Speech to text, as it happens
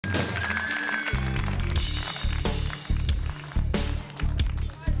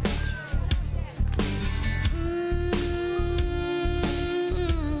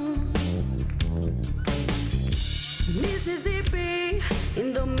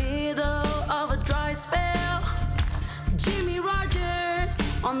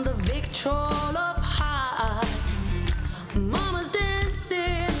on the victual up high. Mama's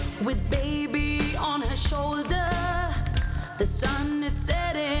dancing with baby on her shoulder. The sun is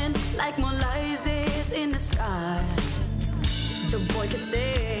setting like molasses in the sky. The boy could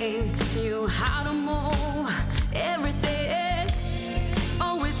sing, knew how to move everything,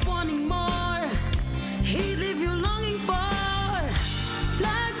 always wanting more. He'd leave you longing for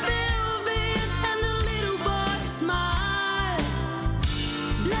black velvet and a little boy's smile.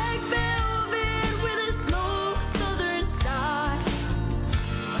 Black velvet with a slow southern style.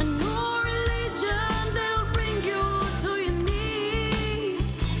 A new religion that'll bring you to your knees.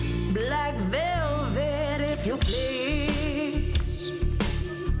 Black velvet, if you please.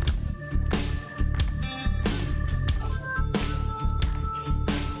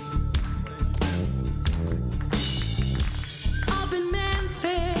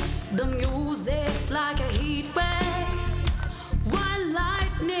 The music's like a heat wave, white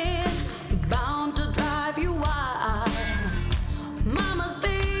lightning bound to drive you wild. Mama's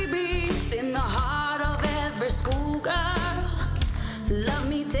baby's in the heart of every schoolgirl. Love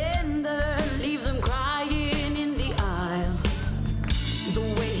me tender, leaves him crying in the aisle. The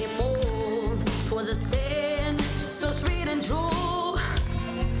way he moved was a sin, so sweet and true.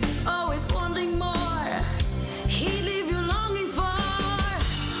 Always wanting more, he leave you longing for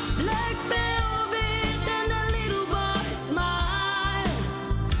black velvet and a little boy's smile.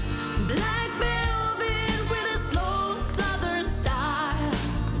 Black velvet with a slow southern style.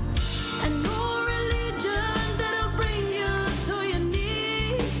 A new religion that'll bring you to your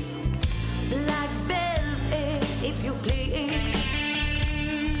knees. Black velvet, if you please.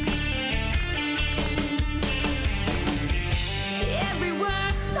 Every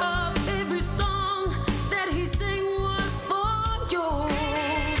word of every song that he sang was for you.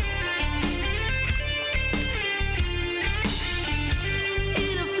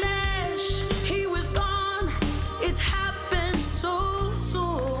 In a flash, he was gone. It happened so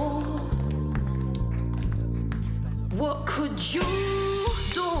soon. What could you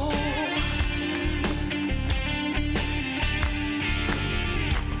do?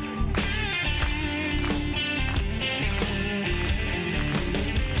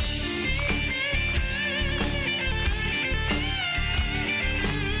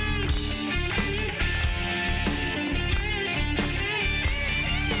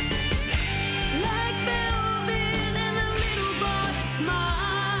 Black velvet and a little boy's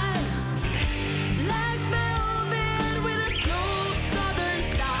smile. Black velvet with a slow southern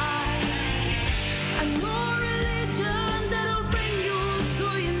style. A new religion that'll bring you to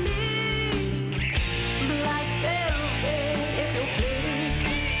your knees. Black velvet, if you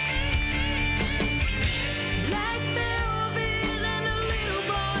please. Black velvet and a little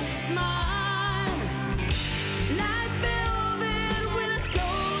boy's smile. Black velvet with a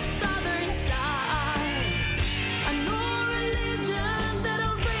slow southern style. A new religion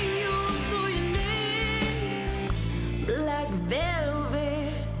that'll bring you to your knees. Black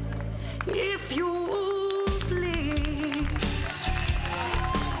velvet, if you please.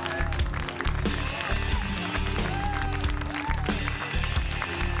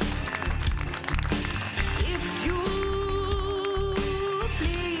 If you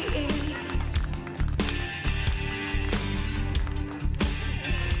please.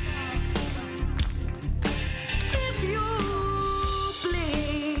 If you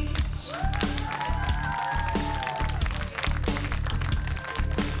please.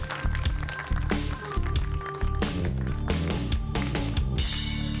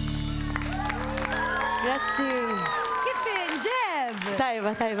 Grazzi. Kifin, Deb?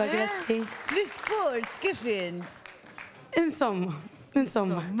 Tajba, grazzi. L-sports, kifin? Insomma.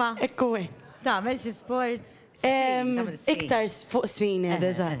 Insomma. Ekku hekk. Tamel xi sports? Iktar fuq sfini,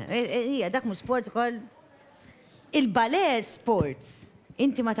 eżatt. Ija, dak mu sports ukoll. Il-ballet sports.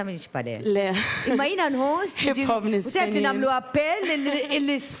 Inti ma tagħmilx ballet. Le. Imma jiena nħoss. Hip-hop nisfin. U nagħmlu appell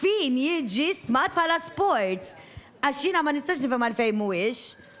il-sfin jiġi smat bħala sports. Għax jiena ma nistax nifhem għalfejn mhuwiex.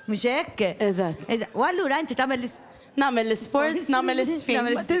 Mhux hekk? Eżatt. U allura inti tagħmel Namel l-sports, namel l-sfin.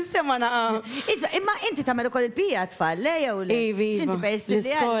 Sistema naqa. Isma, imma inti tagħmel ukoll il-pija tfal, le jew le? Ivi, X'inti persi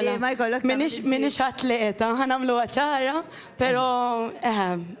li għalli ma jkollok. Minix atleta, ħanamlu ċara, pero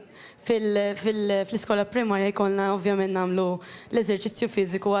fil-iskola primarja jkollna ovvjament namlu l-eżerċizzju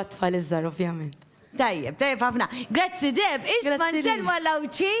fiżiku għat-tfal iż-żar, ovvjament. Tajjeb, ħafna. Grazzi, Deb, isma nselma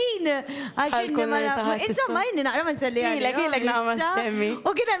l-awċin. Insomma, jinni naqra ma nselli għalli. Ilek naqra ma nsemmi.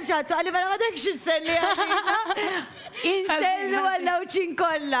 U kien hemm xattu għalli ma dekx nselli għalli. Insellu għall-awċin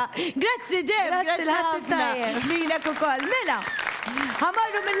kollha. Grazzi, Deb, grazzi ħafna. Lilek ukoll. Mela,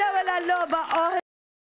 ħamarru mill-ewwel għall-logħba